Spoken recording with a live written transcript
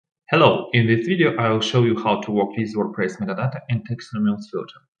Hello, in this video I will show you how to work with WordPress metadata and taxonomies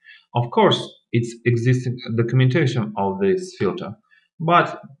filter. Of course, it's existing documentation of this filter,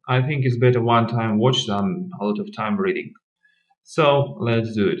 but I think it's better one time watch than a lot of time reading. So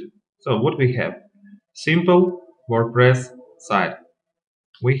let's do it. So what we have? Simple WordPress site.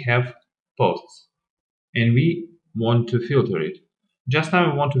 We have posts and we want to filter it. Just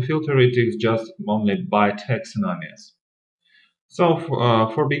now we want to filter it is just only by taxonomies. So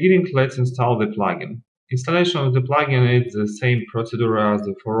for beginning, let's install the plugin. Installation of the plugin is the same procedure as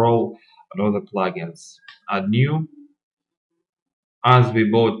for all other plugins. Add new. As we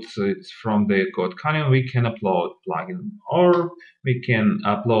bought it from the code canyon, we can upload plugin, or we can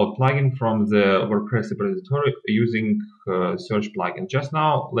upload plugin from the WordPress repository using search plugin. Just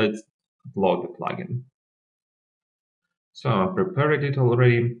now, let's upload the plugin. So I prepared it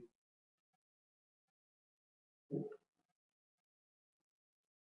already.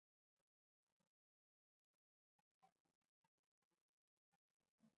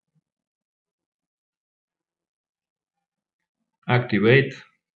 Activate.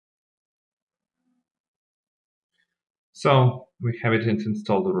 So we have it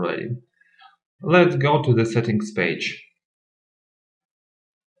installed already. Let's go to the settings page.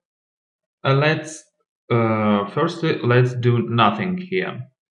 Firstly, let's do nothing here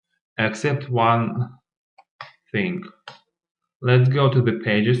except one thing. Let's go to the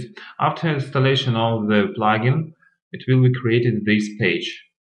pages. After installation of the plugin, it will be created this page.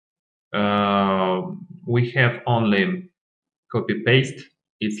 We have only copy paste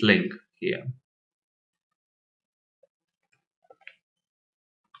its link here.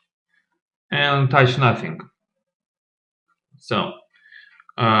 And touch nothing. So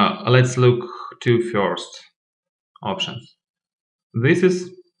let's look to first options. This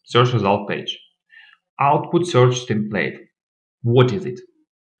is search result page. Output search template. What is it?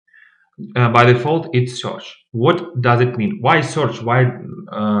 By default, it's search. What does it mean? Why search? Why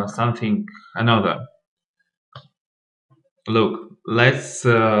something another? Look, let's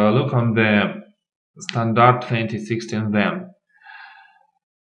look on the standard 2016 them.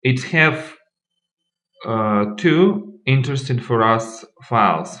 It have two interesting for us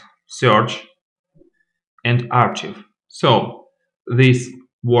files, search and archive. So this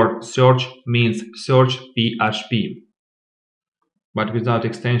word search means search PHP, but without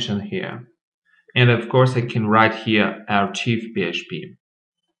extension here. And of course I can write here archive PHP.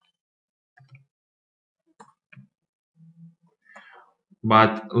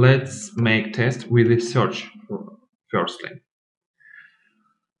 But let's make test with the search firstly.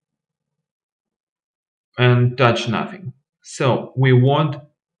 And touch nothing. So we want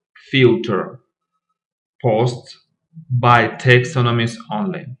filter posts by taxonomies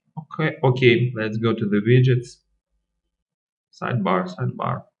only. Okay, let's go to the widgets.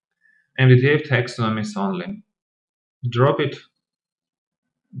 Sidebar. MDTF taxonomies only. Drop it.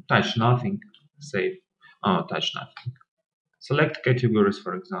 Touch nothing. Save. Oh, touch nothing. Select categories,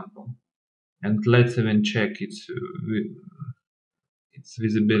 for example. And let's even check its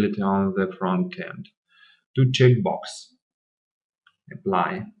visibility on the front end. To checkbox.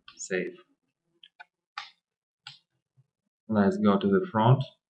 Apply. Save. Let's go to the front.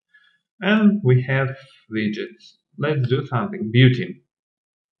 And we have widgets. Let's do something. Beauty.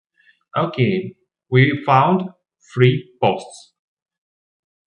 Okay, we found 3 posts.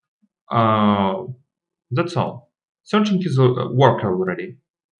 That's all. Searching is work already.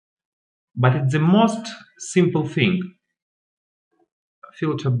 But it's the most simple thing.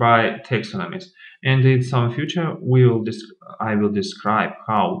 Filter by taxonomies. And in some future, I will describe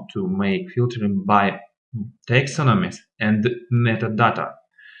how to make filtering by taxonomies and metadata.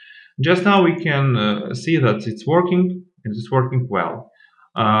 Just now we can see that it's working, and it's working well.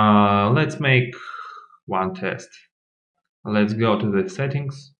 Let's make one test. Let's go to the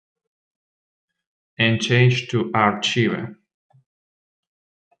settings and change to archive.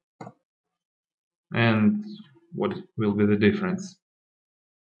 And what will be the difference?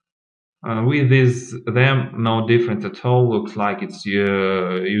 With them, no difference at all. Looks like it's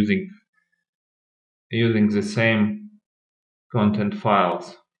using the same content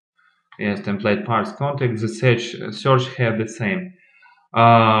files. Yes, template parts context. The search have the same.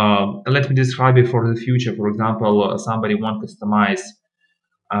 Let me describe it for the future. For example, somebody wants to customize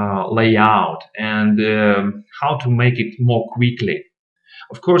layout and how to make it more quickly.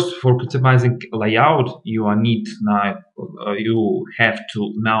 Of course, for customizing layout, you have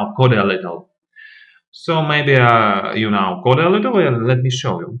to now code a little. So maybe you now code a little, and let me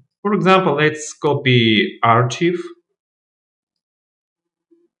show you. For example, let's copy archive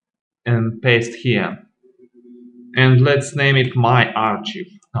and paste here, and let's name it my archive.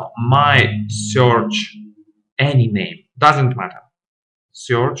 Now, my search any name, doesn't matter.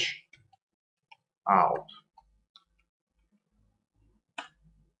 Search out.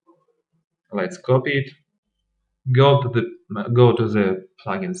 Let's copy it. Go to the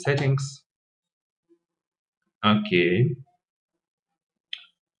plugin settings. Okay.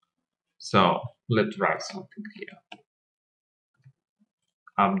 So let's write something here.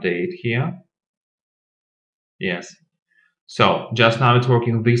 Update here. Yes. So just now it's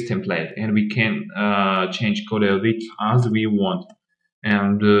working this template, and we can change color width as we want,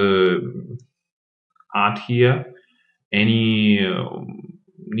 and add here any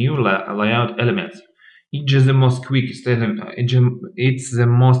new layout elements. It's the most quickest it's the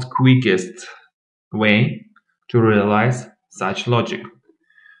most quickest way to realize such logic.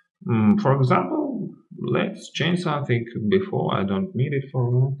 For example, let's change something before I don't need it. For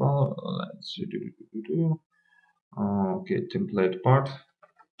example, let's do. Okay, template part.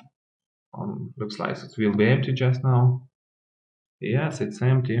 Looks like it will be empty just now. Yes, it's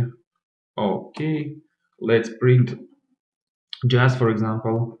empty. Okay, let's print just, for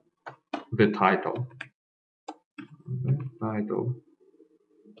example, the title. The title.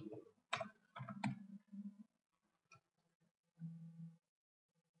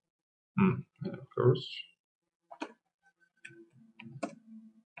 Of course.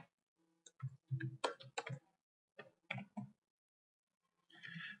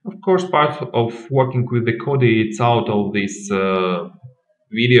 Of course, part of working with the code it's out of this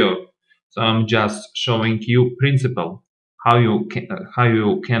video. So I'm just showing you principle how you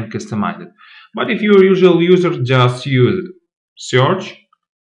can customize it. But if you're a usual user, just use search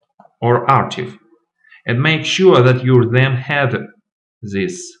or archive, and make sure that you then have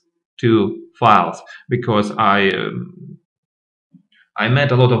these two files, because I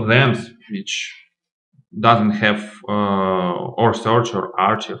met a lot of them which doesn't have or search or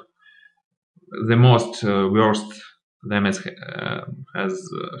archive. The most worst them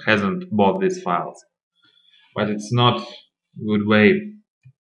hasn't bought these files, but it's not good way.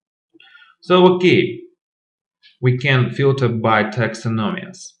 So okay, we can filter by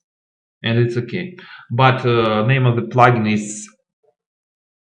taxonomies, and it's okay. But name of the plugin is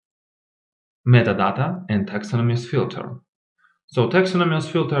metadata and taxonomies filter. So taxonomies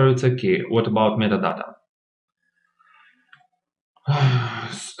filter, it's okay. What about metadata?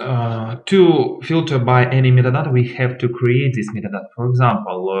 To filter by any metadata, we have to create this metadata. For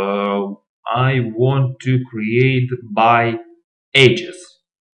example, I want to create by ages.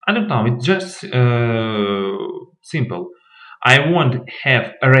 I don't know, it's just simple. I want to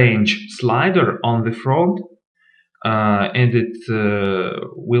have a range slider on the front, and it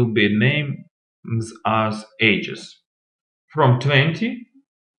will be named as ages from 20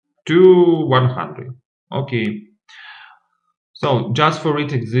 to 100. Okay. So just for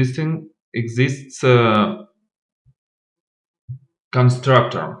it exists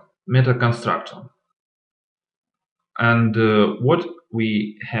constructor, meta constructor. And what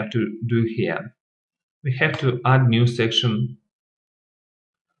we have to do here, we have to add new section.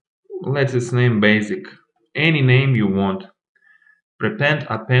 Let's name basic, any name you want. Prepend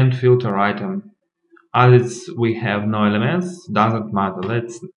append filter item. As we have no elements, doesn't matter.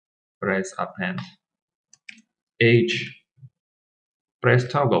 Let's press append. Age, press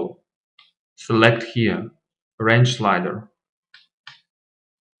toggle, select here range slider.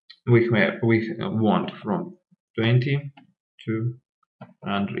 We want from 20 to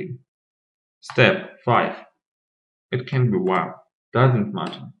 100. Step 5. It can be 1. Doesn't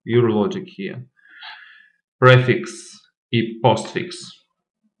matter. Your logic here. Prefix postfix.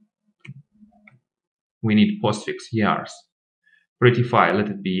 We need postfix years. Prettify, let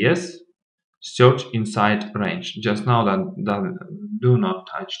it be yes. Search inside range. Just now that do not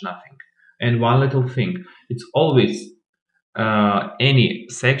touch nothing. And one little thing, it's always any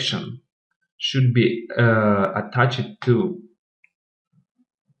section should be attached to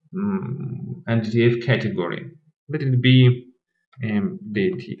MDTF category. Let it be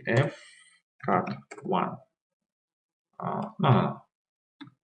MDTF cut 1. No.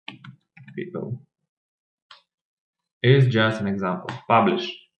 People. Is just an example.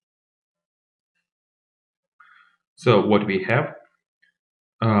 Publish. So what we have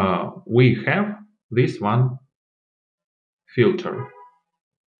this one filter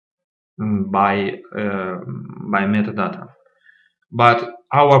by metadata. But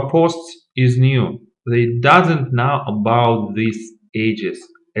our post is new. They doesn't know about these ages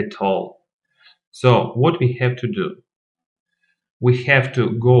at all. So what we have to do? We have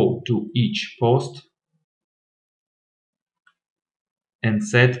to go to each post and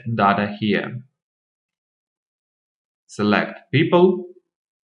set data here. Select people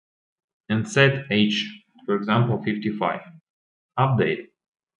and set age, for example, 55. Update.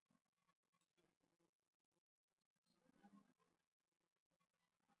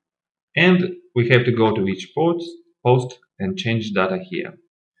 And we have to go to each post and change data here.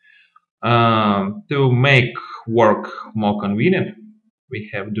 To make work more convenient, we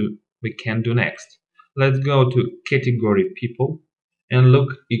can do next. Let's go to category people and look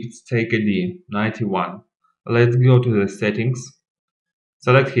its tag ID 91. Let's go to the settings.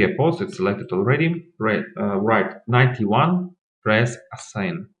 Select here post, it's selected already. Write 91, press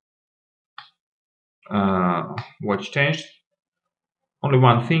assign. What's changed? Only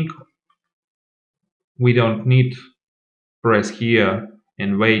one thing, we don't need press here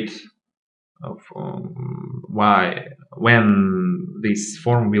and wait of when this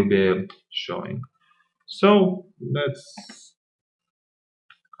form will be showing. So let's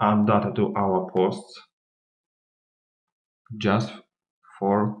add data to our posts just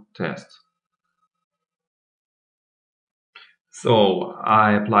for test. So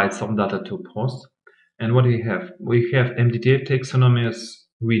I applied some data to post, and what we have? We have MDTF taxonomies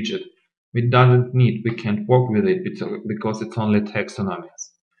widget. We doesn't need, we can't work with it because it's only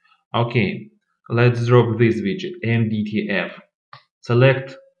taxonomies. Okay, let's drop this widget, MDTF.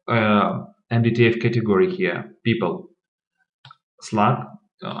 Select MDTF category here, people, Slack.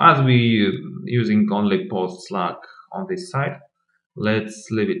 As we using only post Slack on this side, let's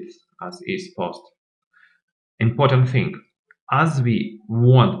leave it as is post. Important thing, as we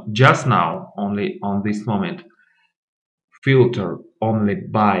want just now, only on this moment, filter only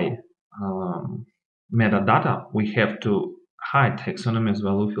by metadata, we have to hide taxonomies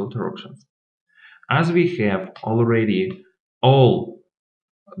value filter options. As we have already all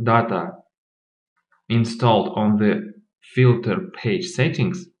data installed on the filter page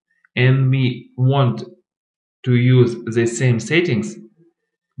settings and we want to use the same settings,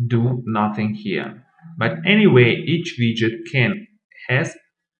 do nothing here. But anyway, each widget has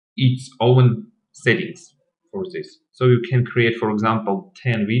its own settings for this. So you can create, for example,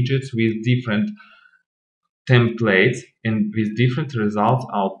 10 widgets with different templates and with different results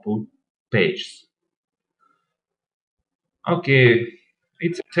output pages. Okay,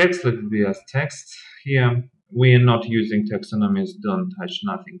 it's a text, let it be as text here. We are not using taxonomies, don't touch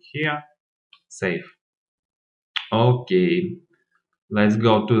nothing here. Save. Okay, let's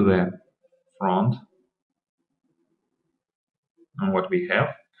go to the front. And what we have,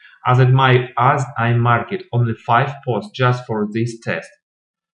 as I marked only 5 posts just for this test,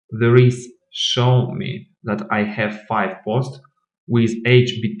 there is show me that I have 5 posts with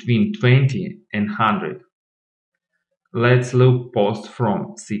age between 20 and 100. Let's look posts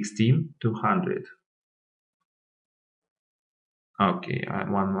from 16 to 100. Okay,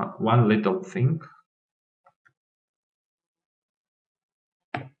 one little thing.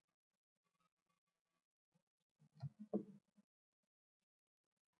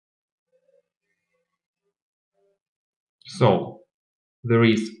 So there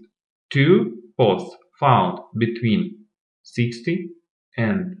is 2 posts found between 60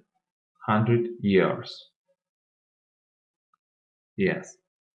 and 100 years. Yes,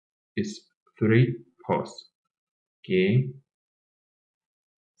 it's 3 posts. Okay,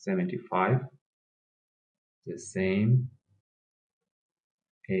 75, the same,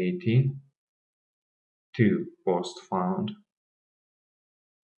 80, 2 posts found.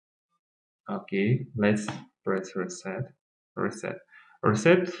 Okay, let's press reset.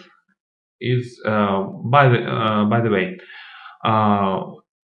 Reset is by the way,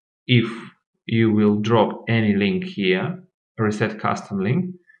 if you will drop any link here, reset custom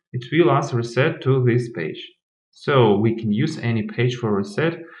link, it will ask reset to this page. So we can use any page for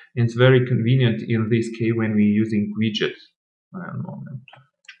reset. It's very convenient in this case when we're using widgets. One moment.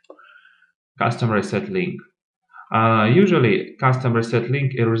 Custom reset link. Usually, custom reset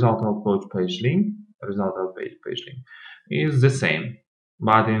link, a result output page link, page link is the same,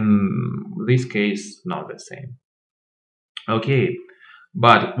 but in this case, not the same. Okay,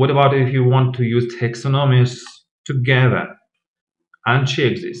 but what about if you want to use taxonomies together?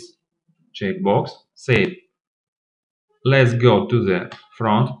 Uncheck this checkbox, save. Let's go to the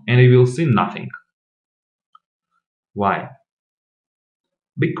front and you will see nothing. Why?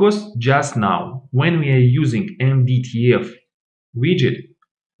 Because just now, when we are using MDTF widget,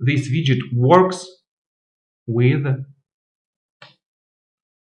 this widget works with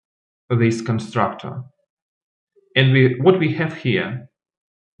this constructor. And what we have here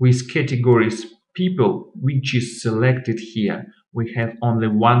with categories people, which is selected here, we have only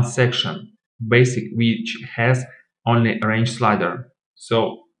one section, basic, which has only a range slider.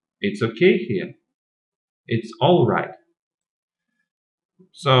 So it's okay here. It's all right.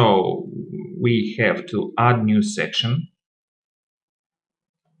 So we have to add new section.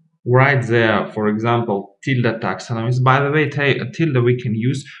 Right there, for example, tilde taxonomies. By the way, tilde we can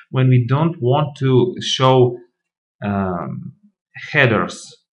use when we don't want to show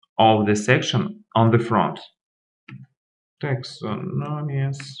headers of the section on the front.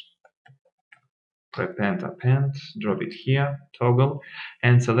 Taxonomies, prepend, append, drop it here, toggle,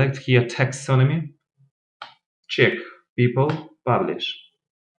 and select here taxonomy. Check, people, publish.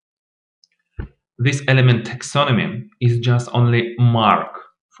 This element taxonomy is just only mark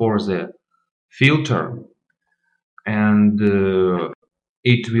for the filter, and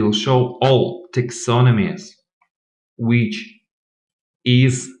it will show all taxonomies which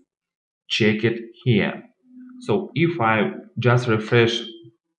is checked here. So if I just refresh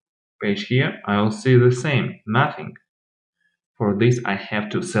page here, I will see the same, nothing. For this I have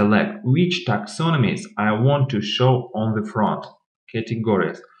to select which taxonomies I want to show on the front,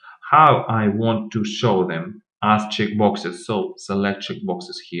 categories, how I want to show them as checkboxes. So select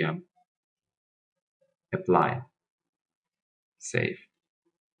checkboxes here, apply, save.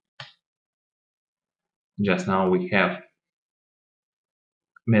 Just now we have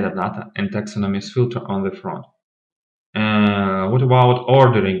metadata and taxonomies filter on the front. What about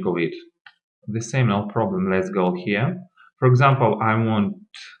ordering of it? The same, no problem. Let's go here. For example, I want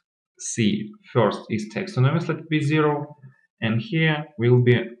see first is taxonomies, let it be 0, and here will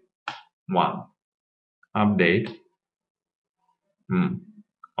be 1. Update.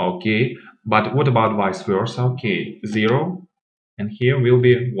 Okay, but what about vice versa? Okay, 0, and here will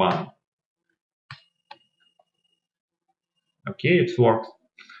be 1. Okay, it works.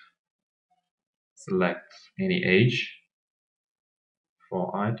 Select any age,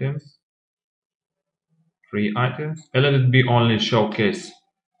 4 items, 3 items, and let it be only showcase.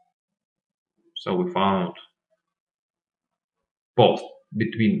 So we found post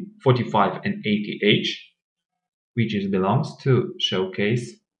between 45 and 80 age, which belongs to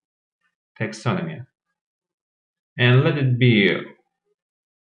showcase taxonomy. And let it be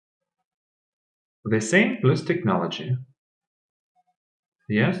the same plus technology.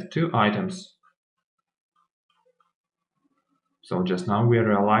 Yes, 2 items. So just now we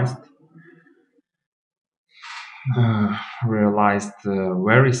realized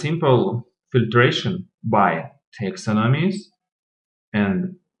very simple filtration by taxonomies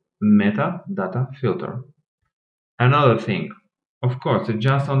and metadata filter. Another thing, of course, it's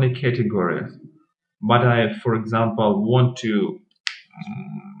just only categories, but I, for example, want to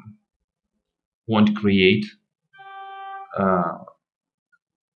create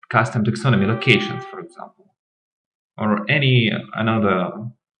custom taxonomy locations, for example, or any another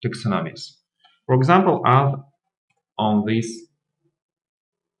taxonomies. For example, add on this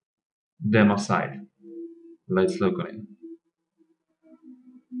demo site. Let's look at it.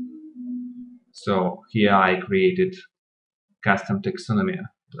 So here I created custom taxonomy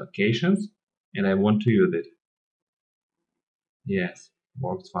locations and I want to use it. Yes,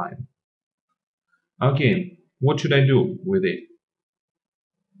 works fine. Okay, what should I do with it?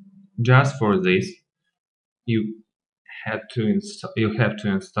 Just for this, you have to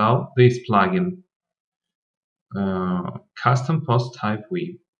install this plugin, custom post type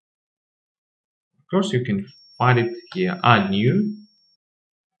V. Of course, you can find it here, add new,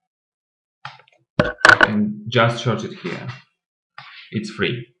 and just search it here. It's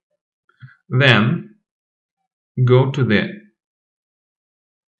free. Then go to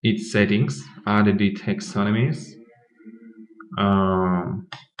its settings, add the taxonomies,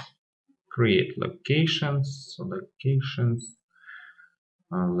 create locations,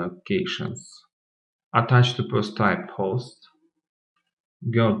 attach to post type post,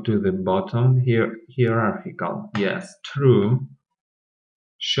 go to the bottom here, hierarchical, yes, true,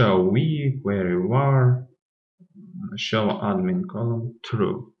 show we, query var, show admin column,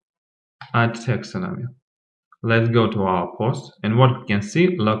 true, add taxonomy. Let's go to our post, and what we can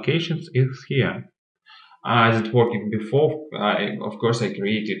see, locations is here. As it worked before, of course I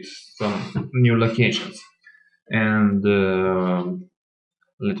created some new locations, and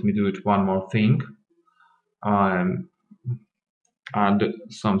let me do it one more thing. Add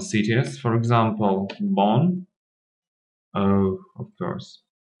some cities, for example, Bonn, of course,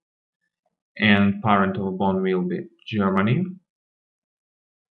 and parent of Bonn will be Germany,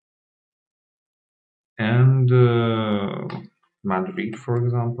 and Madrid, for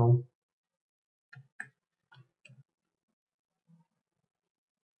example.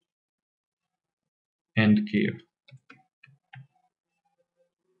 And Kiev.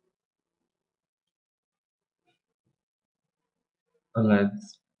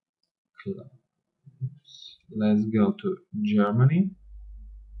 Let's go to Germany.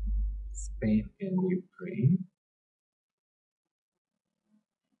 Spain and Ukraine.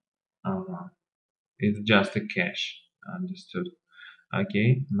 It's just a cache. Understood.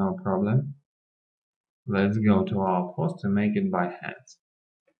 Okay, no problem. Let's go to our post and make it by hand.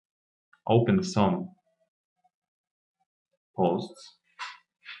 Open some posts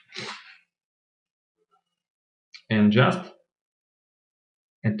and just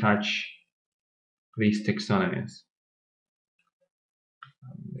attach these taxonomies.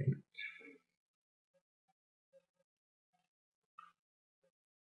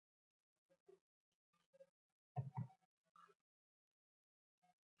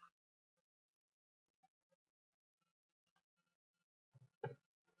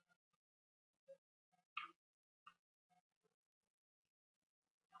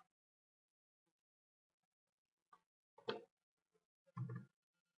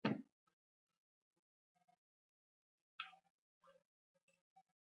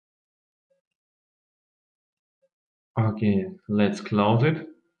 Okay, let's close it.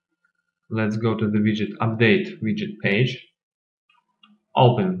 Let's go to the widget, update widget page.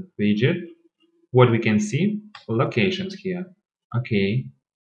 Open widget. What we can see, locations here. Okay,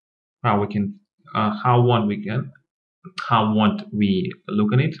 how we can, how want we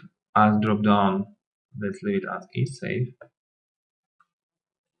look at it as drop down. Let's leave it as is, save.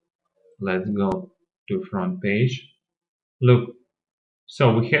 Let's go to front page. Look,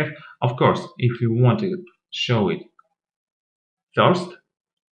 so we have, of course, if you want to show it first,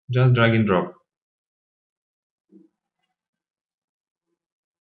 just drag and drop.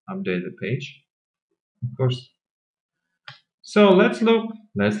 Update the page, of course. So let's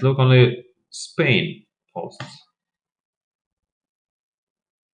look only Spain posts.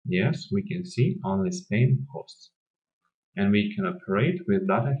 Yes, we can see only Spain posts. And we can operate with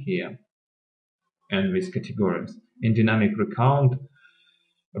data here and with categories. In dynamic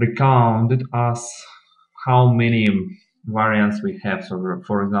recounted us how many variants we have. So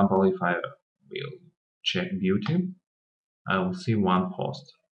for example, if I will check beauty, I will see one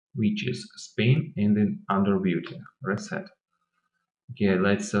post, which is Spain, and then under beauty, reset. Okay,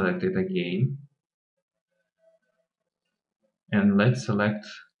 let's select it again. And let's select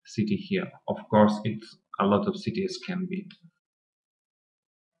city here. Of course, it's a lot of cities can be.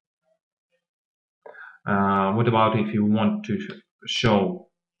 What about if you want to show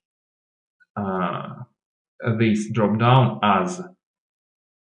this drop down as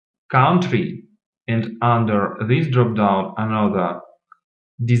country, and under this drop down another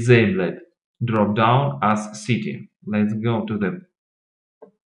disabled drop down as city? Let's go to the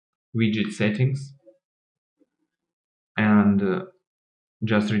widget settings and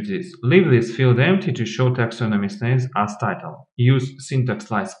just read this. Leave this field empty to show taxonomy names as title. Use syntax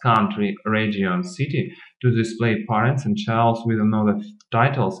like country, region, city to display parents and childs with another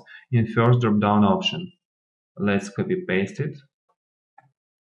titles in first drop-down option. Let's copy paste it.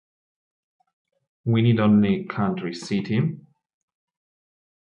 We need only country, city.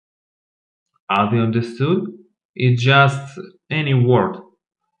 Are we understood? It's just any word.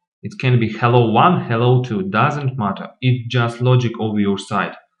 It can be hello 1, hello 2, doesn't matter. It's just logic of your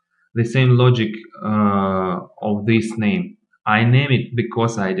side. The same logic of this name. I name it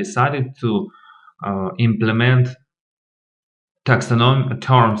because I decided to implement taxonomy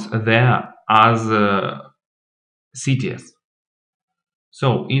terms there as cities.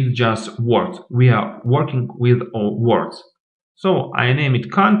 So it's just words. We are working with words. So I name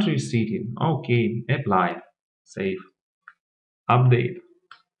it country, city. Okay, apply, save, update.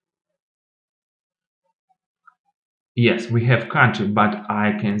 Yes, we have country, but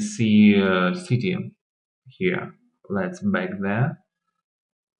I can see city here. Let's back there.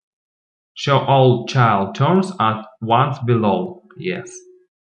 Show all child terms at once below. Yes.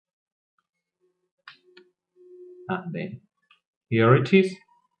 And then here it is.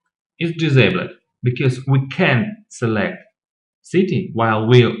 It's disabled because we can select city while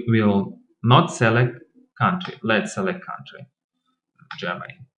we will not select country. Let's select country.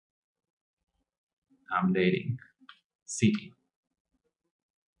 Germany. Updating. City.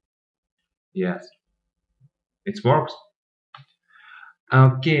 Yes. It works.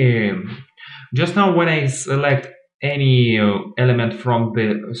 Okay. Just now when I select any element from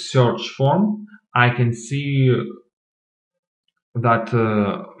the search form, I can see that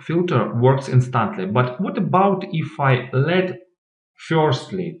filter works instantly. But what about if I let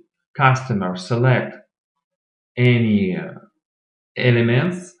firstly customer select any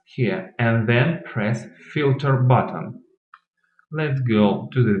elements here and then press filter button? Let's go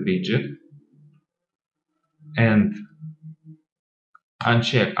to the widget and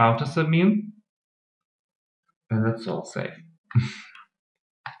uncheck auto submit, and that's all safe.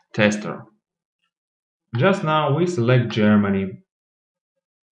 tester. Just now we select Germany,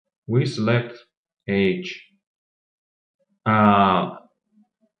 we select age.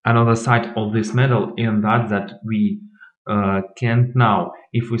 Another side of this medal in that we can't now,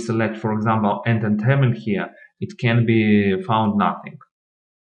 if we select, for example, entertainment here, it can be found nothing.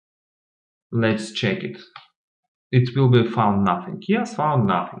 Let's check it. It will be found nothing. Yes, found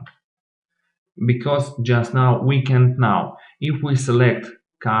nothing. Because just now we can't now. If we select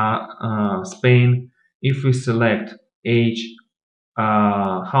Spain, if we select age,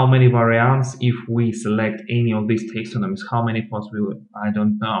 how many variants, if we select any of these taxonomies, how many possible, I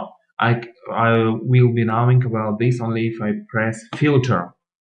don't know. I will be knowing about this only if I press filter.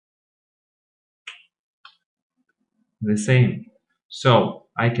 The same. So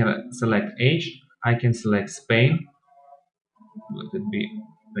I can select age, I can select Spain, let it be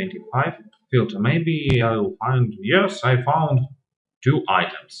 25, filter. Maybe I will find, yes, I found 2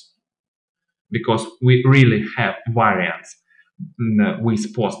 items. Because we really have variants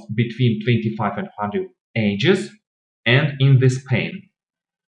with post between 25 and 100 ages and in this pane.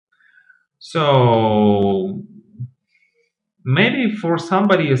 So maybe for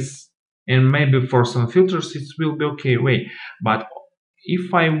somebody else and maybe for some filters it will be okay way, but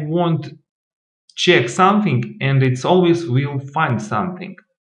if I want check something and it's always will find something,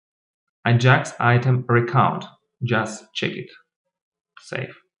 Ajax item recount, just check it,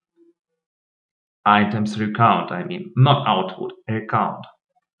 save. Items recount, I mean, not output, recount.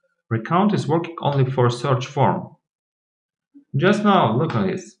 Recount is working only for search form. Just now, look at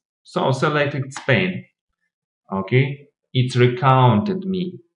this. So selected Spain. Okay, it's recounted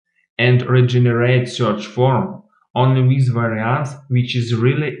me and regenerate search form only with variants which is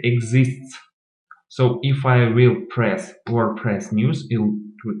really exists. So if I will press WordPress news, it will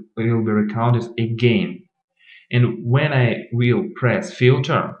be recounted again. And when I will press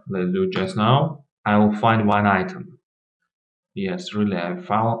filter, let's do just now, I will find 1 item. Yes, really, I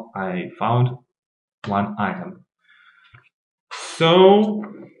found 1 item. So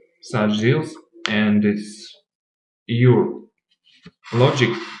such deals, and it's your logic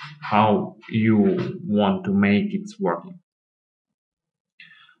how you want to make it working.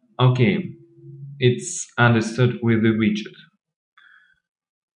 Okay, it's understood with the widget.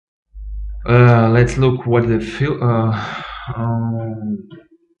 Let's look what the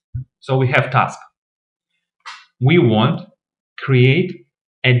so we have task. We want create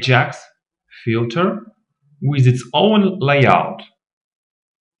Ajax filter with its own layout.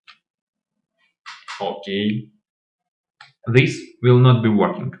 Okay, this will not be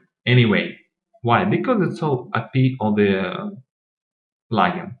working anyway. Why? Because it's all API of the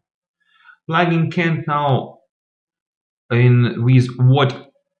plugin. Plugin can't now in with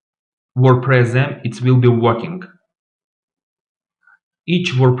what WordPress theme it will be working.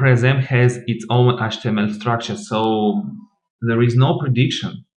 Each WordPress theme has its own HTML structure, so there is no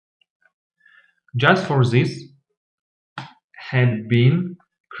prediction. Just for this had been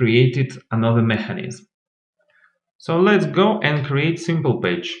created another mechanism. So let's go and create simple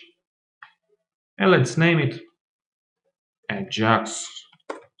page. And let's name it Ajax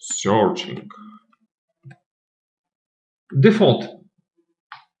searching. Default.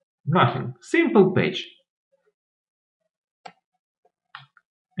 Nothing. Simple page.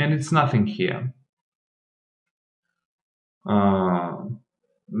 And it's nothing here.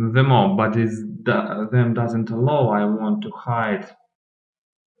 The mob, but them doesn't allow. I want to hide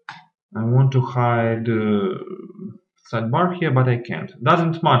sidebar here, but I can't.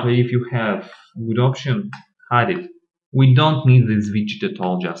 Doesn't matter if you have good option, hide it. We don't need this widget at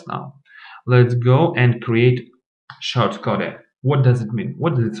all just now. Let's go and create shortcode. What does it mean?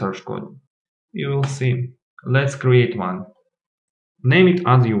 What is it search code? You will see. Let's create one. Name it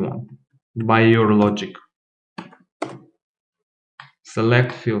as you want, by your logic.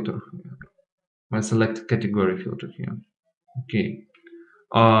 Select filter. I select category filter here. Okay.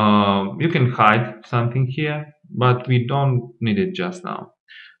 You can hide something here, but we don't need it just now.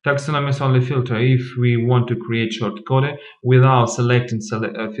 Taxonomies only filter. If we want to create shortcode without selecting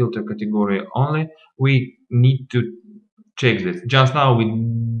filter category only, we need to check this. Just now we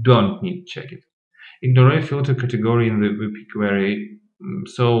don't need to check it. Ignore filter category in the WP query.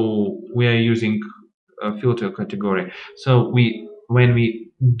 So we are using a filter category. So when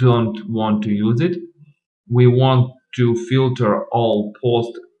we don't want to use it, we want to filter all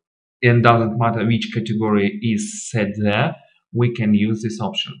posts, and doesn't matter which category is set there, we can use this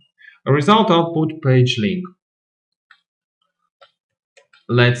option. A result output page link.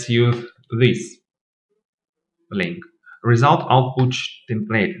 Let's use this link. Result output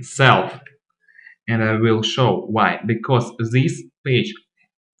template self. And I will show why. Because this page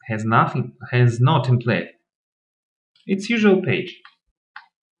has nothing, has no template. It's usual page,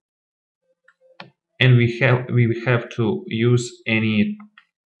 and we have to use any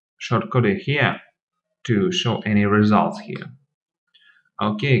shortcode here to show any results here.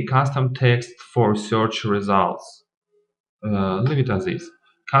 Okay, custom text for search results. Leave it as is.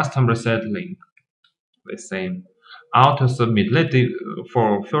 Custom reset link, the same. Auto submit.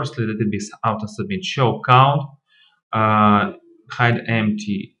 For firstly, let it be auto submit. Show count. Hide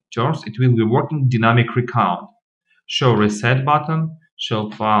empty terms. It will be working dynamic recount. Show reset button. Show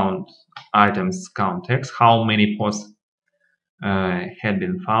found items count text. How many posts had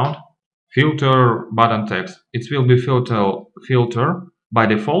been found. Filter button text. It will be filter by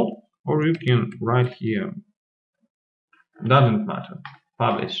default, or you can write here. Doesn't matter.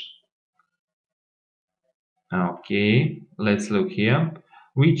 Publish. Okay, let's look here.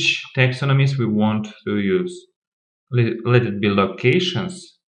 Which taxonomies we want to use? Let it be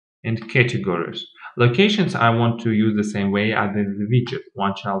locations and categories. Locations I want to use the same way as in the widget.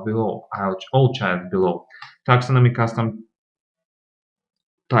 One child below, all child below. Taxonomy custom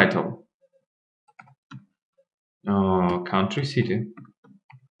title. Country, city.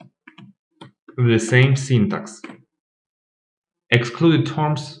 The same syntax. Excluded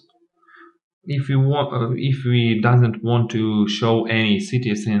terms. If we doesn't want to show any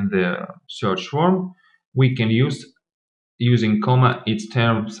cities in the search form, we can use using comma its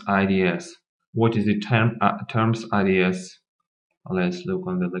terms IDs. What is the terms IDs? Let's look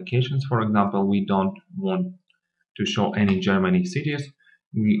on the locations. For example, we don't want to show any Germany cities.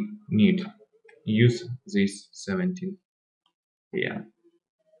 We need use this 17 here,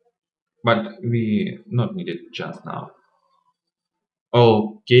 but we not need it just now.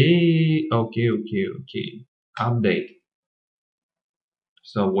 Okay. Update.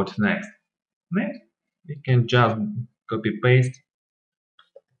 So what's next? Next, we can just copy paste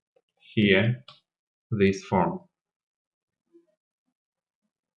here this form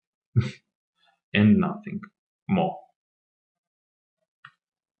and nothing more.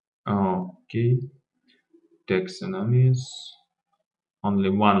 Okay, taxonomies. Only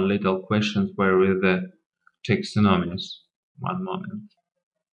one little question where is the taxonomies. One moment.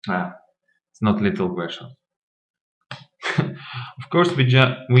 It's not little question. Of course,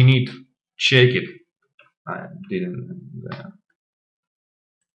 we need check it. I didn't.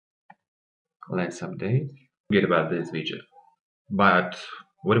 Let's update. Forget about this widget. But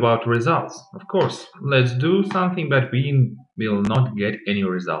what about results? Of course, let's do something that we will not get any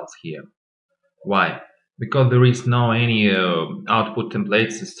results here. Why? Because there is no any output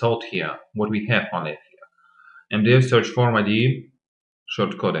templates installed here. What we have on it here. MDF search form ID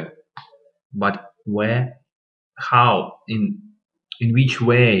shortcode. But where, how, in which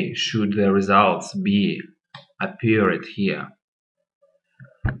way should the results be appeared here?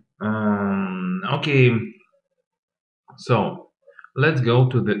 Okay, so let's go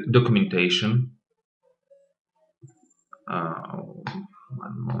to the documentation.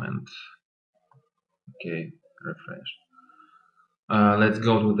 One moment. Okay, refresh. Let's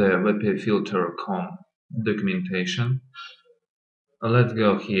go to the WP filter.com documentation. Let's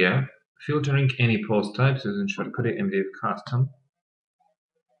go here. Filtering any post types using shortcode MDF custom.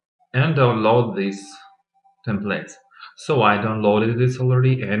 And download these templates. So I downloaded this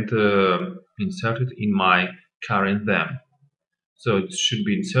already and inserted in my current them. So it should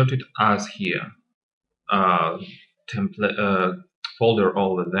be inserted as here. Template folder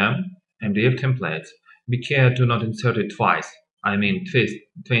all of them, MDF templates. Be careful to not insert it twice. I mean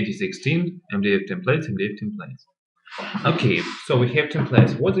 2016 MDF templates. Okay, so we have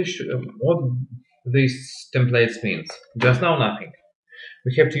templates. What these templates means? Just now nothing.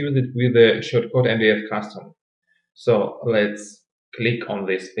 We have to use it with the shortcode MDF custom. So let's click on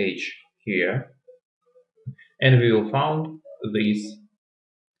this page here, and we will find this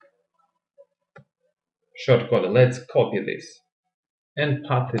shortcode. Let's copy this and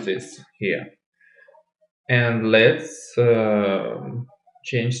paste this here, and let's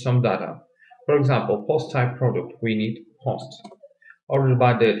change some data. For example, post type product, we need post. Order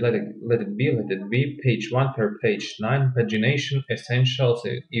by date, let it be page 1 per page 9. Pagination essentials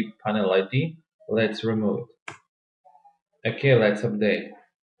if panel ID, let's remove it. Okay, let's update.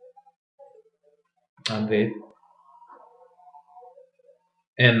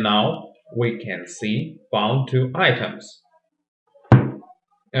 And now we can see found 2 items.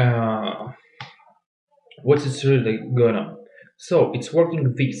 What is really going on? So it's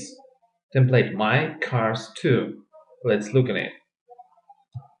working this template my cars 2. Let's look at it.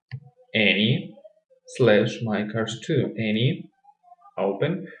 Any / my cars 2. Any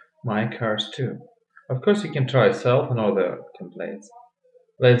open my cars 2. Of course, you can try yourself and other templates.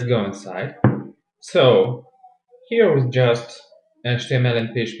 Let's go inside. So here is just HTML and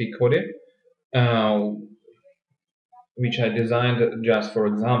PHP code, uh, which I designed just for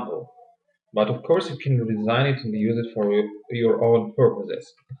example. But of course you can redesign it and use it for your own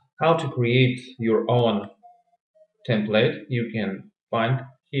purposes. How to create your own template you can find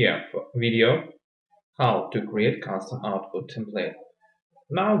here for video how to create custom output template.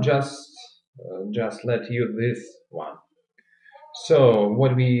 Now just let use this one. So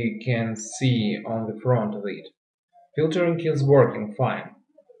what we can see on the front of it, filtering is working fine.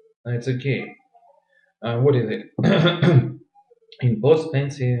 It's okay. What is it? In post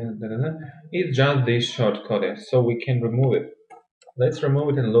fancy, it's just this shortcut, so we can remove it. Let's remove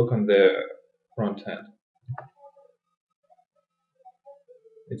it and look on the front end.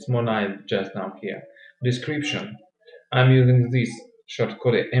 It's more nice just now here. Description. I'm using this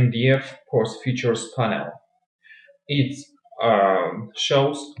shortcut MDF post features panel. It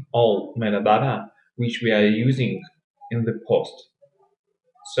shows all metadata which we are using in the post.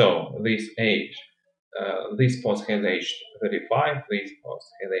 So this post has age 35, this post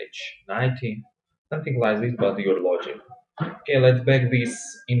has age 90, something like this, but your logic. Okay, let's back this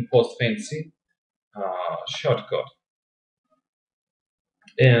in post fancy shortcut.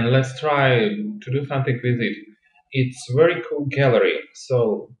 And let's try to do something with it. It's very cool gallery,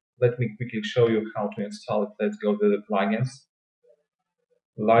 so let me quickly show you how to install it. Let's go to the plugins,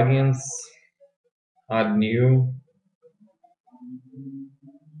 add new,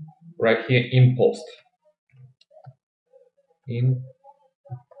 right here in post.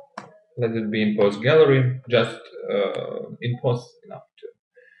 Let it be in post gallery, just in post enough to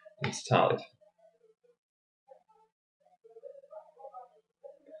install it.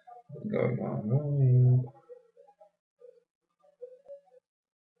 Going.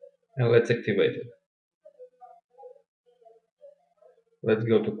 And let's activate it. Let's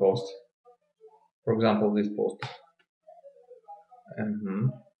go to post. For example, this post.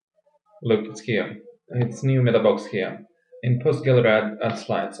 Look, it's here. It's new meta box here. In post gallery, add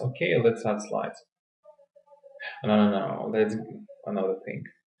slides. Okay, let's add slides. No. Let's another thing.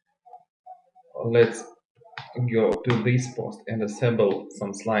 Let's go to this post and assemble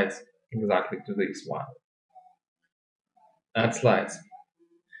some slides exactly to this one. Add slides.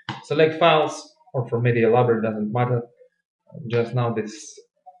 Select files or for media library, doesn't matter. Just now this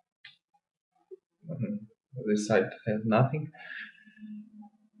site has nothing.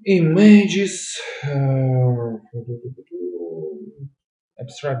 Images,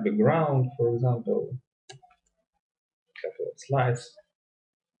 abstract background, for example. Couple of slides.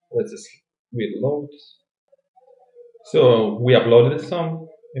 Let's just reload. So we uploaded some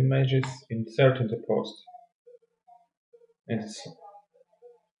images, insert into post, and it's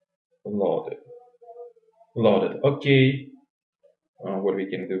loaded. Okay. What we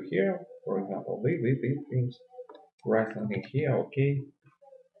can do here, for example, these things. Write something here. Okay.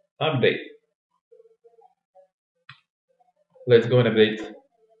 Update. Let's go and update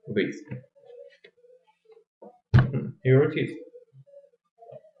this. Here it is.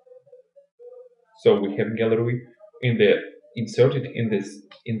 So we have gallery inserted in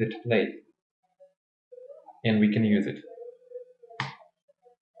the template, and we can use it.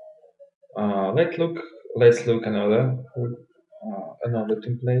 Let's look another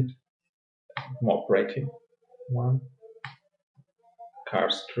template, more pretty one.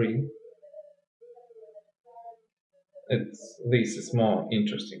 Cars 3. This is more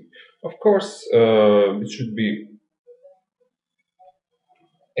interesting. Of course, it should be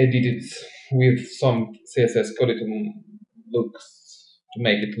edited with some CSS code to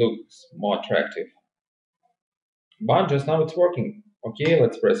make it look more attractive. But just now it's working. Okay,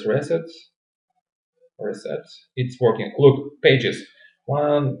 let's press reset. It's working. Look, pages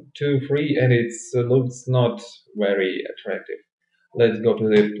 1, 2, 3, and it looks not very attractive. Let's go to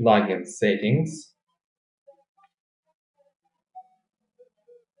the plugin settings.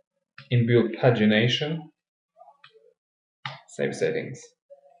 Inbuilt pagination. Save settings.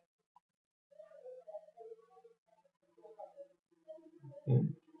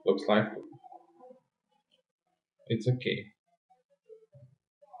 Looks like it's okay.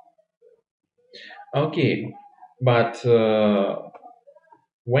 Okay, but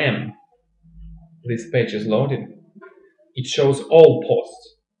when this page is loaded, it shows all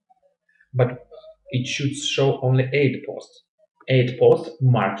posts, but it should show only 8 posts. 8 posts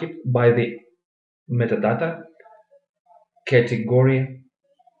marked by the metadata category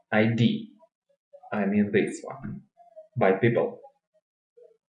ID. I mean this one, by people.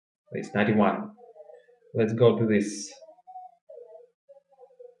 This 91. Let's go to this.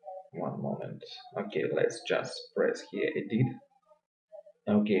 One moment. Okay, let's just press here edit.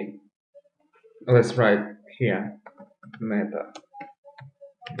 Okay, let's write here meta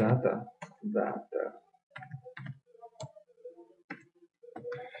data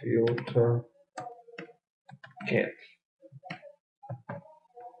filter cat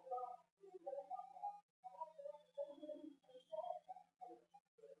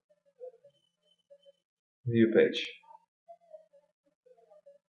view page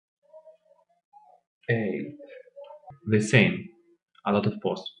 8. The same, a lot of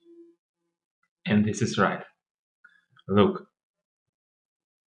posts, and this is right. Look,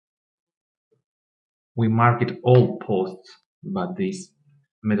 we market all posts but this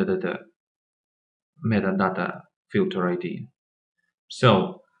metadata filter ID.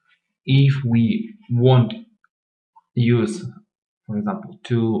 So if we want use, for example,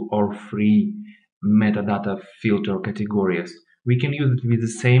 2 or 3 metadata filter categories, we can use it with the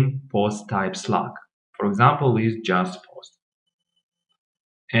same post type slug. For example, with just post.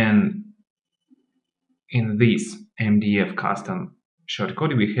 And in this MDF custom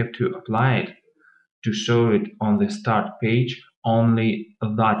shortcode, we have to apply it to show it on the start page only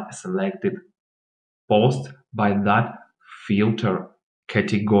that selected post by that filter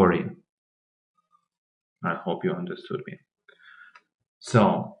category. I hope you understood me.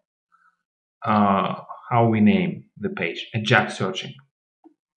 So, how we name the page? Ajax searching.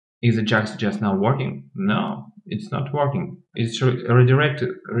 Is Ajax just now working? No, it's not working. It's a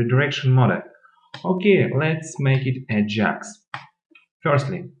redirection model. Okay, let's make it Ajax.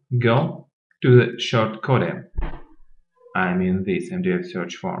 Firstly, go to the shortcode. I'm in this MDF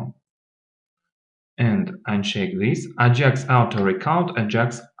search form. And uncheck this. Ajax auto recount,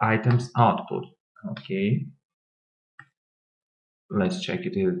 Ajax items output. Okay. Let's check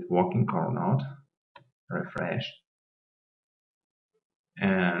it is working or not. Refresh.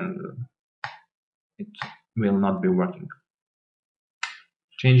 And it will not be working.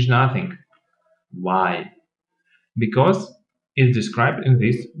 Change nothing. Why? Because it's described in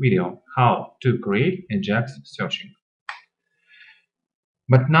this video how to create Ajax searching.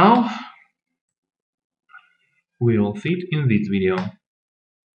 But now we will fit in this video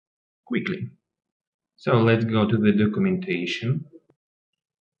quickly. So let's go to the documentation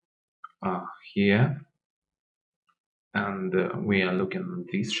here, and we are looking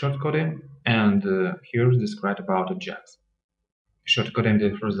at this shortcode, and here's described about Ajax. Shortcode and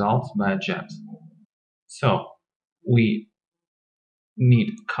the results by Ajax. So we need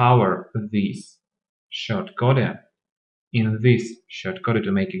cover this shortcode in this shortcode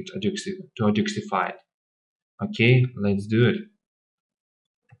to make it Ajaxified. Okay, let's do it.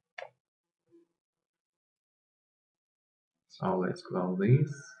 So let's close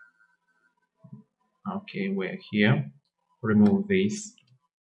this. Okay, we're here. Remove this.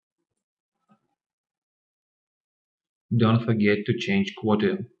 Don't forget to change quote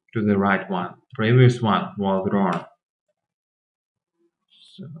to the right one. Previous one was wrong.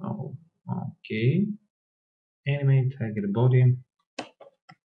 So, okay. Animate, target body.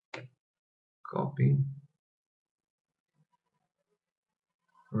 Copy.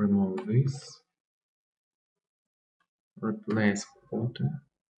 Remove this. Replace quote.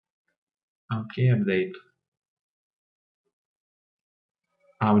 Okay, update.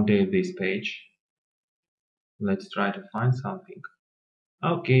 Update this page. Let's try to find something.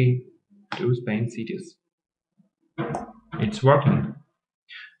 Okay, 2 Spain cities. It's working.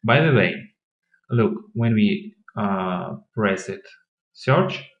 By the way, look, when we press it,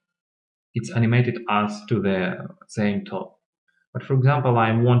 search, it's animated us to the same top. But for example,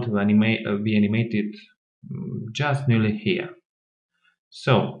 I want to be animated just nearly here.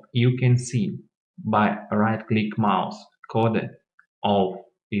 So you can see by right-click mouse code of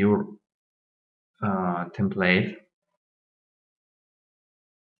your template.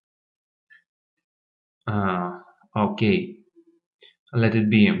 Okay, let it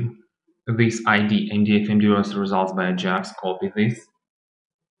be this ID, MDF MDRS results by Ajax. Copy this.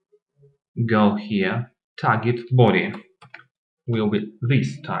 Go here. Target body will be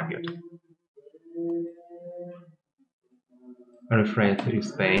this target. Refresh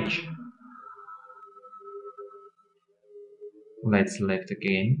this page. Let's select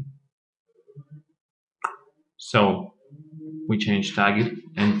again. So we change target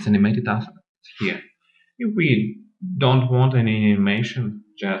and it's animated us here. If we don't want any animation,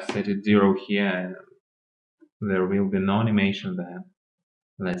 just set it 0 here and there will be no animation there.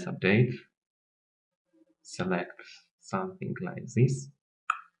 Let's update. Select something like this.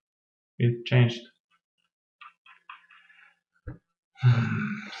 It changed.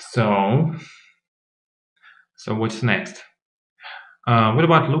 So what's next? What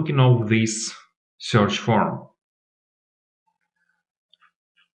about looking over this search form?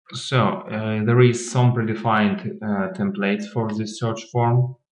 So there is some predefined templates for this search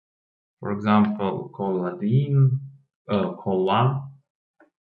form. For example, col1,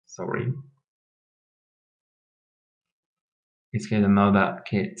 sorry, it's had another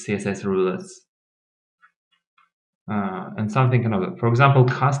CSS rules and something another. For example,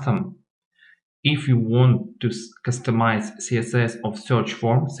 custom. If you want to customize CSS of search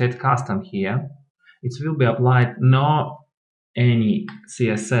form, set custom here. It will be applied not any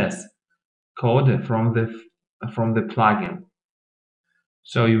CSS code from the plugin.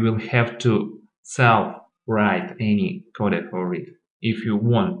 So you will have to self write any code for it if you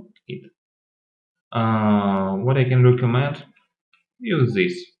want it. What I can recommend, use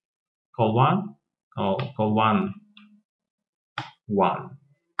this col1 or col1 1.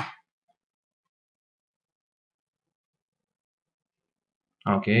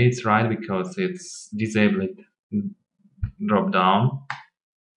 Okay, it's right because it's disabled drop down.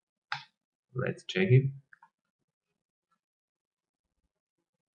 Let's check it.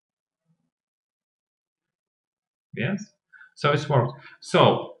 Yes, so it's worked.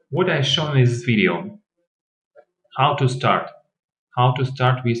 So what I shown in this video, how to start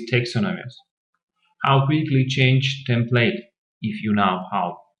with taxonomies, how quickly change template if you know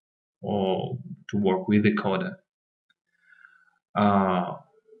how or to work with the coder,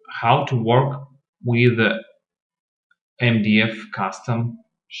 how to work with the MDF custom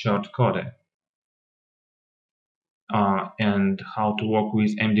shortcode, and how to work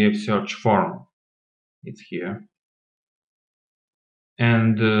with MDF search form. It's here.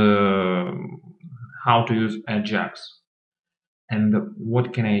 And how to use Ajax. And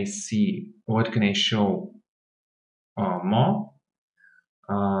what can I see? What can I show more?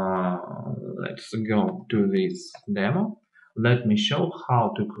 Let's go to this demo. Let me show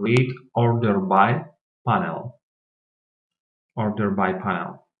how to create order by panel. Order by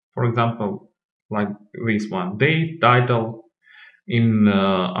panel. For example, like this one, date, title. In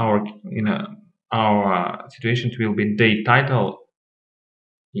our situation, it will be date, title,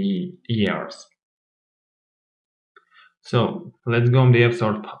 years. So let's go on the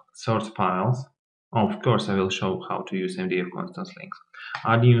source panels. Of course, I will show how to use MDF constant links.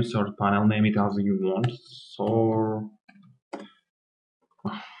 Add new source panel, name it as you want.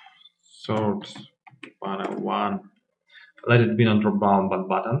 Source panel 1. Let it be not drop down but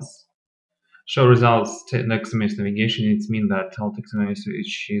buttons. Show results taxonomies navigation. It means that all taxonomies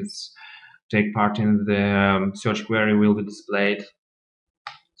which is take part in the search query will be displayed.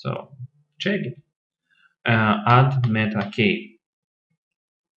 So check it. Add meta key.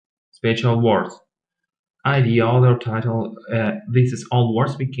 Special words. ID, author, title. This is all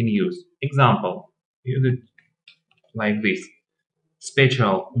words we can use. Example. Use it like this.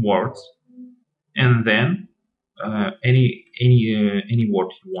 Special words, and then any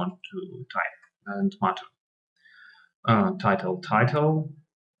word you want to type and matter. Title,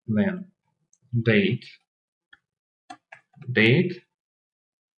 then date,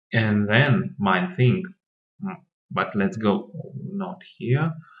 and then my thing. But let's go not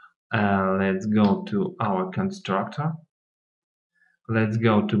here. Let's go to our constructor. Let's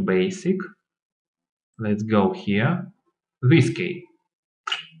go to basic. Let's go here. This key.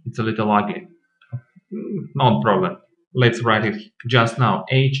 It's a little ugly. No problem. Let's write it just now.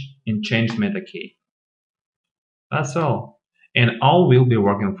 H and change meta key. That's all. And all will be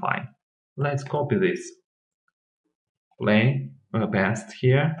working fine. Let's copy this. Paste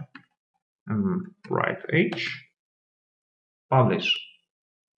here. Write H. Publish.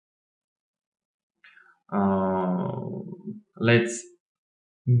 Let's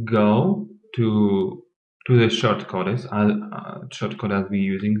go to the shortcodes. Shortcode as we're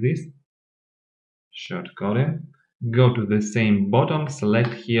using this. Shortcode. Go to the same bottom.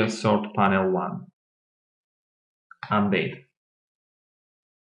 Select here sort panel 1. Update.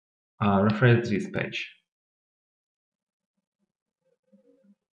 Refresh this page.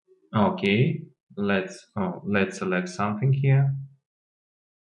 Okay, let's select something here.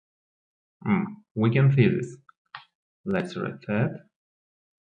 We can see this. Let's rotate.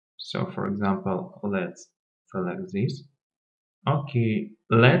 So for example, let's select this. Okay,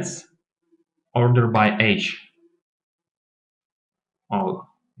 let's order by age. Oh,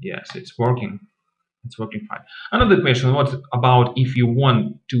 yes, it's working. It's working fine. Another question, what about if you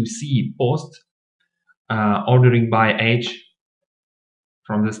want to see post ordering by age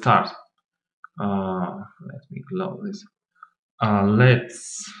from the start? Let me close this.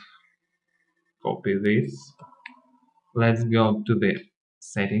 Let's copy this. Let's go to the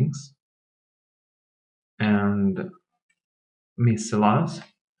settings and miscellaneous.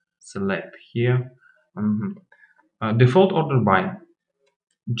 Select here. Default order by.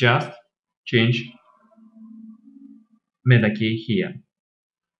 Just change meta key here.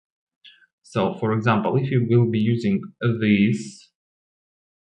 So, for example, if you will be using this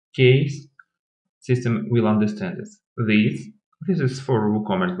case, system will understand this. This is for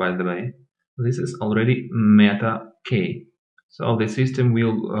WooCommerce, by the way. This is already meta key. So the system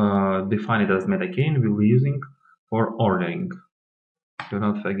will define it as meta key and will be using for ordering. Do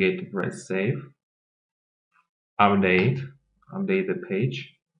not forget to press save, update the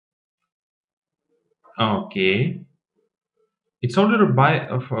page. Okay, it's ordered by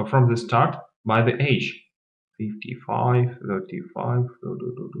from the start by the age 55, 35.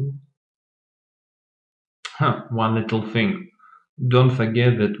 One little thing. Don't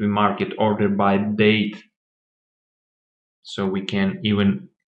forget that we mark it order by date. So we can even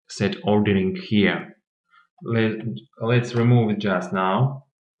set ordering here. Let's remove it just now.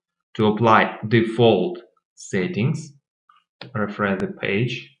 To apply default settings, refresh the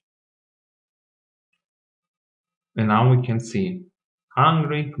page. And now we can see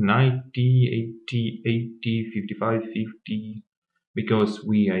 100, 90, 80, 80, 55, 50, because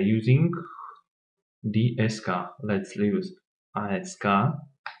we are using DSK. Let's use ASK,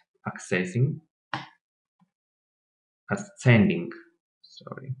 accessing, ascending.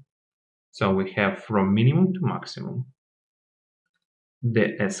 Sorry. So we have from minimum to maximum.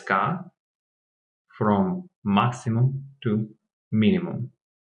 DSK from maximum to minimum.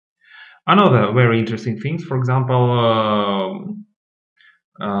 Another very interesting thing, for example,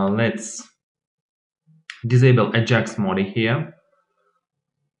 let's disable Ajax mode here.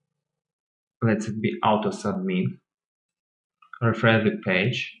 Let's be auto submit. Refresh the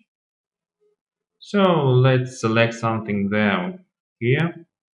page. So let's select something there, here,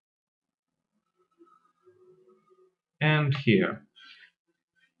 and here.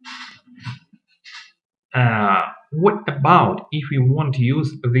 What about if we want to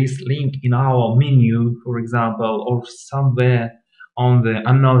use this link in our menu, for example, or somewhere on the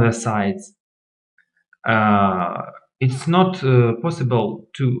another site? It's not possible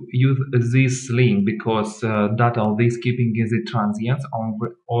to use this link because data of this keeping is a transient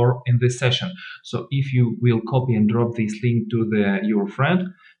or in this session. So if you will copy and drop this link to your friend,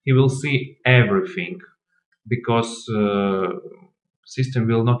 he will see everything because system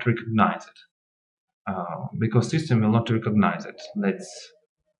will not recognize it. Let's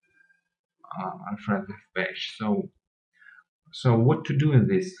refresh the page. So what to do in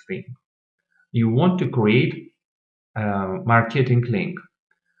this thing? You want to create marketing link.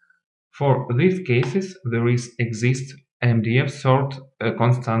 For these cases, there exists MDF sort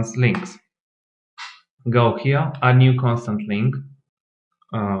constant links. Go here, add new constant link,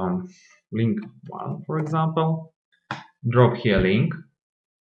 link 1, for example. Drop here link,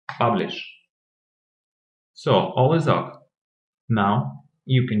 publish. So all is ok. Now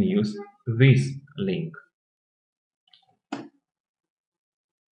you can use this link.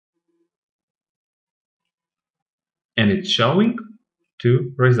 And it's showing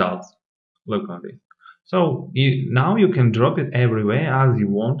 2 results. Look on this. So now you can drop it everywhere as you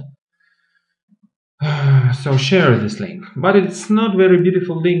want. So share this link, but it's not very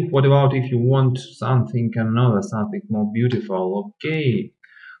beautiful link. What about if you want something more beautiful? Okay,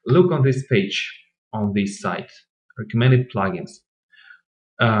 look on this page on this site, recommended plugins.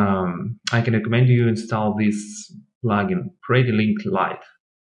 I can recommend you install this plugin, Pretty Link Lite.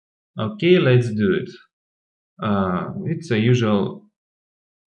 Okay, let's do it. It's a usual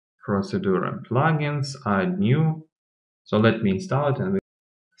procedure and plugins, add new. So let me install it.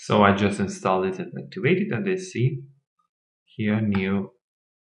 So I just installed it and activated, and I see here new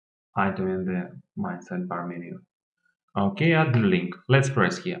item in the my sidebar menu. Okay, add new link. Let's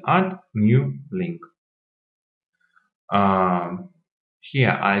press here, add new link.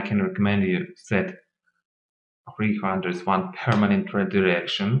 Here I can recommend you set 301 permanent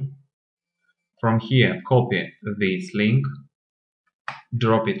redirection. From here, copy this link,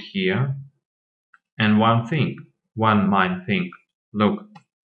 drop it here, and one main thing, look,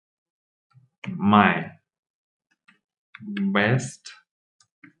 my best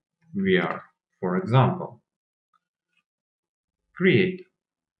VR, for example, create.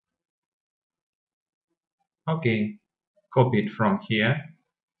 Okay, copy it from here,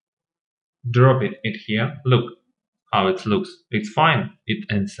 drop it here. Look how it looks. It's fine.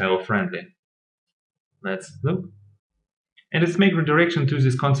 It's SEO friendly. Let's look. And let's make redirection to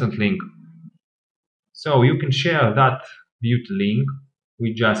this constant link. So you can share that beauty link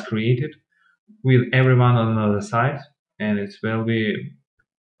we just created with everyone on another site, and it will be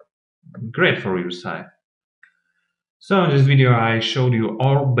great for your site. So in this video I showed you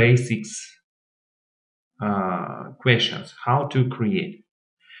all basics questions how to create.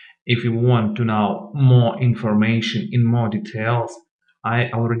 If you want to know more information in more details, I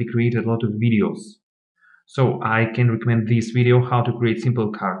already created a lot of videos. So I can recommend this video, how to create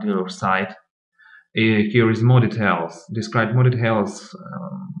simple car dealer site. Here is more details, describe more details,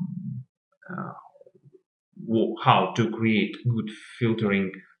 uh, how to create good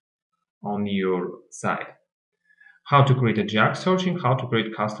filtering on your site, how to create a jag searching, how to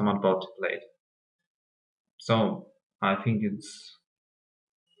create custom about template. So I think it's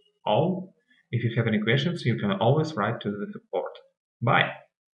all. If you have any questions, you can always write to the support. Bye.